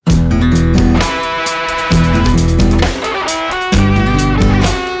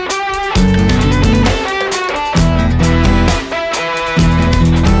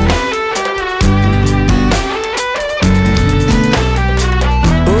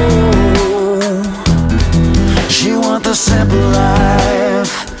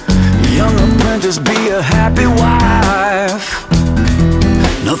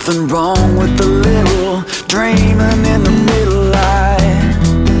nothing wrong with the little dreaming in the middle light.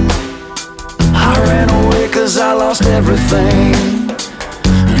 I ran away 'cause I lost everything.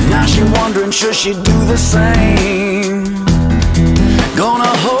 Now she wondering should she do the same.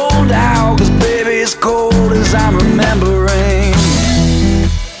 Gonna hold out 'cause baby it's cold as I'm remembering.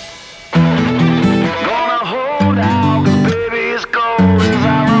 Gonna hold out 'cause baby it's cold as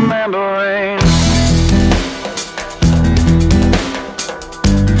I'm remembering.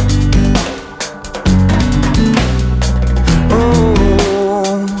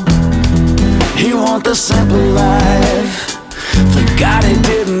 The simple life. Forgot he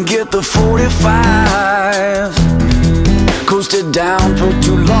didn't get the 45. Coasted down for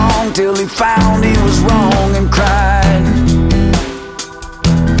too long till he found he was wrong and cried.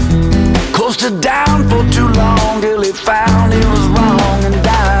 Coasted down for too long till he found he was wrong and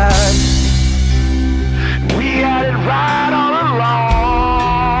died. We had it right all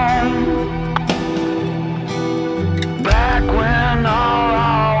along, back when all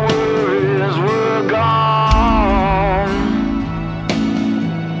our worries were gone.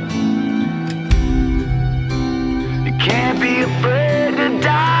 You can't be afraid to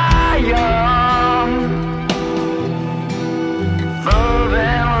die young. Love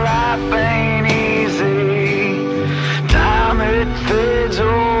and life ain't easy. Time it fades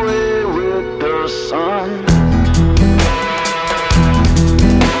away with the sun.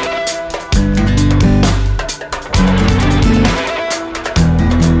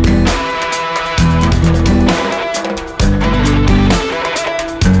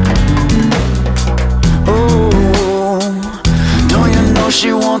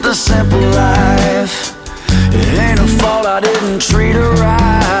 She want the simple life. It ain't her fault I didn't treat her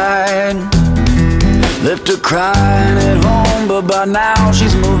right. Left her crying at home, but by now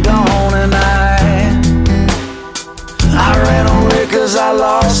she's moved on. And I ran away 'cause I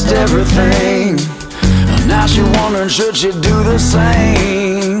lost everything. Now she wondering should she do the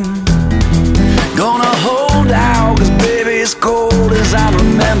same. Gonna hold out 'cause baby it's cold as I'm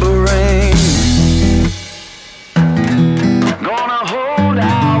remembering. Gonna hold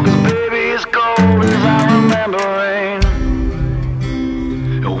out 'cause baby it's cold as I'm remembering.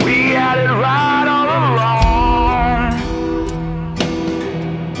 We had it right all along,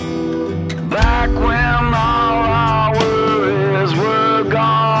 back when all our worries were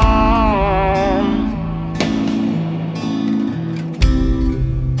gone.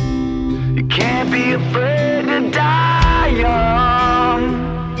 You can't be afraid to die young.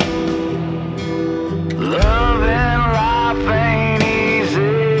 Love and life ain't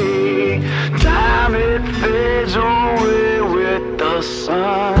easy. Time it fades away with the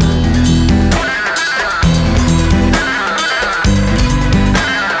sun.